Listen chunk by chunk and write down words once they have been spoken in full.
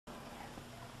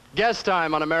Guest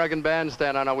time on American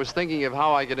Bandstand, and I was thinking of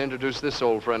how I could introduce this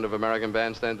old friend of American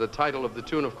Bandstand. The title of the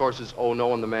tune, of course, is "Oh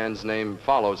No," and the man's name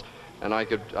follows. And I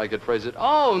could phrase it,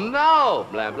 "Oh no,"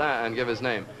 blah blah, and give his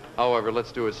name. However,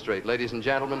 let's do it straight. Ladies and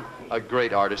gentlemen, a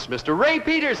great artist, Mr. Ray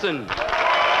Peterson.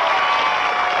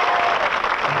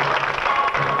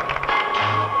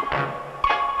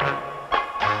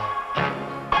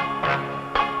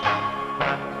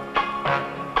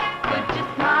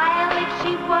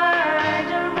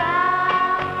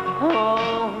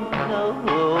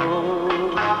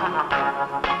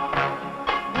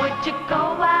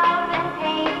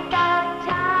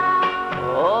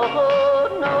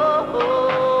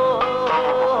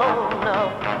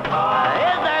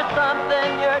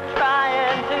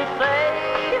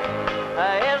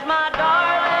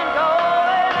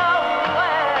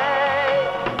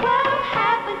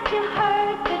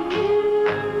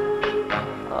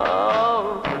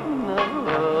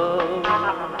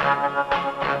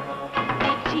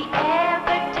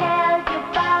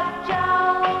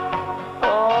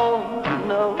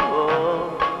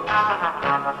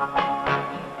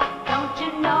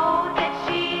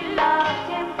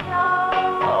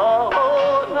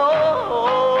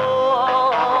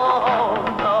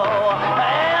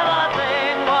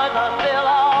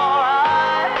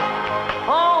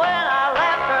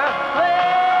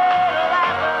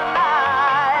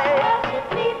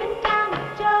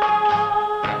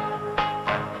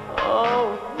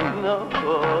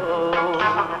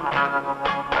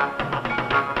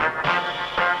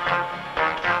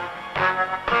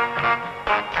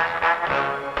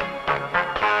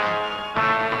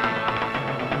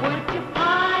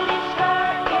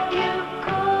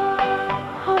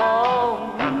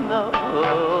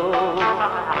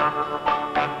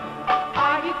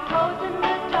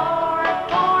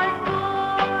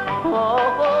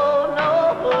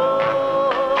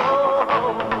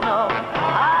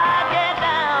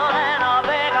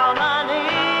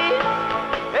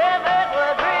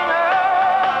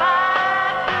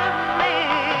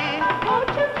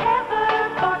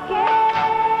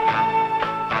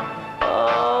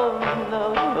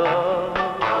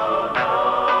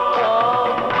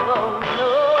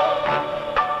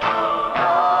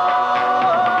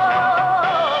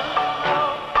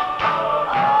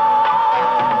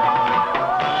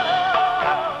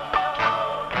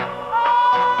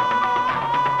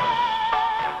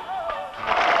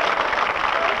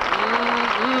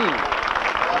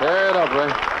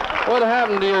 What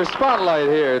happened to your spotlight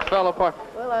here? It fell apart.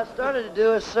 Well, I started to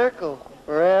do a circle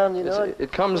around, you know.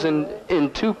 It comes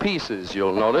in two pieces,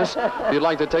 you'll notice. If you'd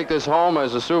like to take this home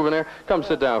as a souvenir, come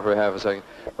sit down for half a second.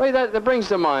 Ray, that brings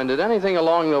to mind, did anything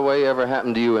along the way ever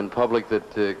happen to you in public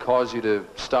that caused you to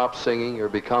stop singing or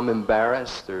become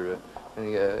embarrassed, or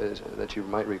anything that you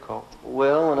might recall?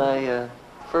 Well, when I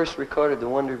first recorded The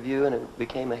Wonder View and it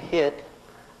became a hit,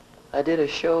 I did a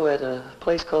show at a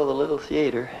place called the Little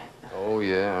Theater. Oh,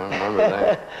 yeah, I remember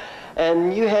that.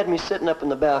 And you had me sitting up in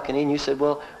the balcony, and you said,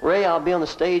 well, Ray, I'll be on the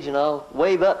stage, and I'll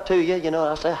wave up to you, you know, and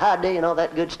I'll say, hi, day, and all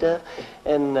that good stuff.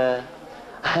 And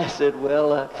I said,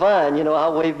 well, fine, you know,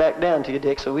 I'll wave back down to you,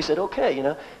 Dick. So we said, okay, you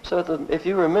know. So if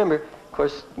you remember, of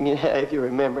course, yeah, if you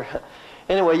remember.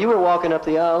 Anyway, you were walking up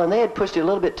the aisle, and they had pushed you a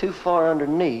little bit too far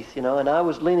underneath, you know, and I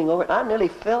was leaning over, and I nearly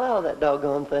fell out of that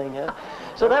doggone thing, huh?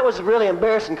 So that was really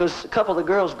embarrassing, because a couple of the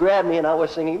girls grabbed me, and I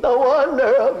was singing, The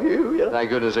Wonder of You, you know. Thank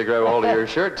goodness they grabbed hold of your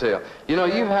shirt tail. You know,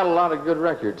 you've had a lot of good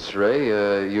records, Ray.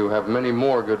 You have many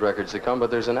more good records to come,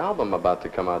 but there's an album about to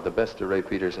come out, The Best of Ray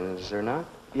Peterson, is there not?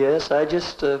 Yes, I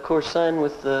just, of course, signed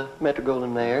with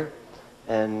Metro-Goldwyn-Mayer,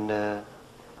 and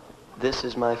this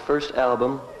is my first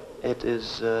album. It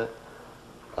is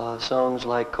songs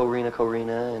like Corina,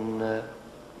 Corina, and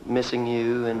Missing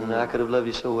You, and I Could Have Loved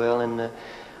You So Well, and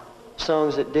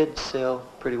songs that did sell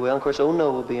pretty well. Of course, Oh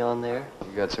No will be on there.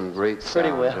 You got some great sound.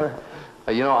 Pretty well.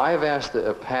 You know, I've asked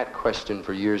a pat question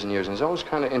for years and years, and it's always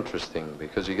kind of interesting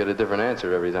because you get a different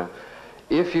answer every time.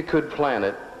 If you could plan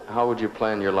it, how would you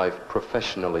plan your life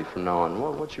professionally from now on?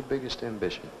 What's your biggest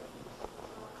ambition?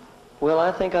 Well,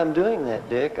 I think I'm doing that,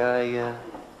 Dick.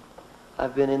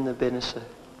 I've been in the business a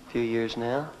few years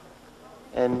now.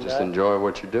 And just enjoy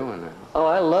what you're doing now. Oh,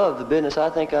 I love the business. I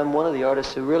think I'm one of the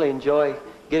artists who really enjoy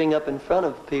getting up in front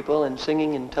of people and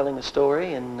singing and telling a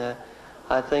story. And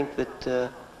I think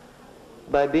that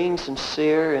by being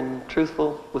sincere and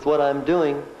truthful with what I'm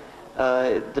doing,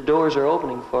 the doors are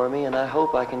opening for me, and I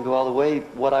hope I can go all the way.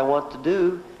 What I want to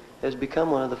do is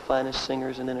become one of the finest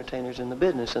singers and entertainers in the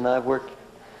business. And I've worked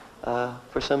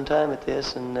for some time at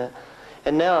this, and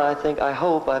now I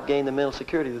hope I've gained the mental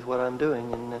security with what I'm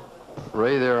doing. And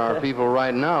Ray, there are people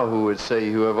right now who would say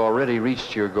you have already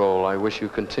reached your goal. I wish you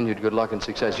continued good luck and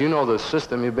success. You know the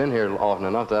system. You've been here often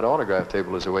enough. That autograph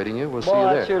table is awaiting you. We'll see you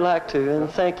there. I'd sure like to, and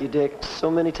thank you, Dick,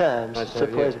 so many times. It's a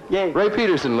pleasure. Yay. Ray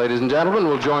Peterson, ladies and gentlemen,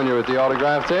 will join you at the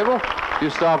autograph table. You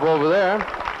stop over there.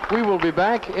 We will be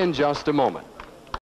back in just a moment.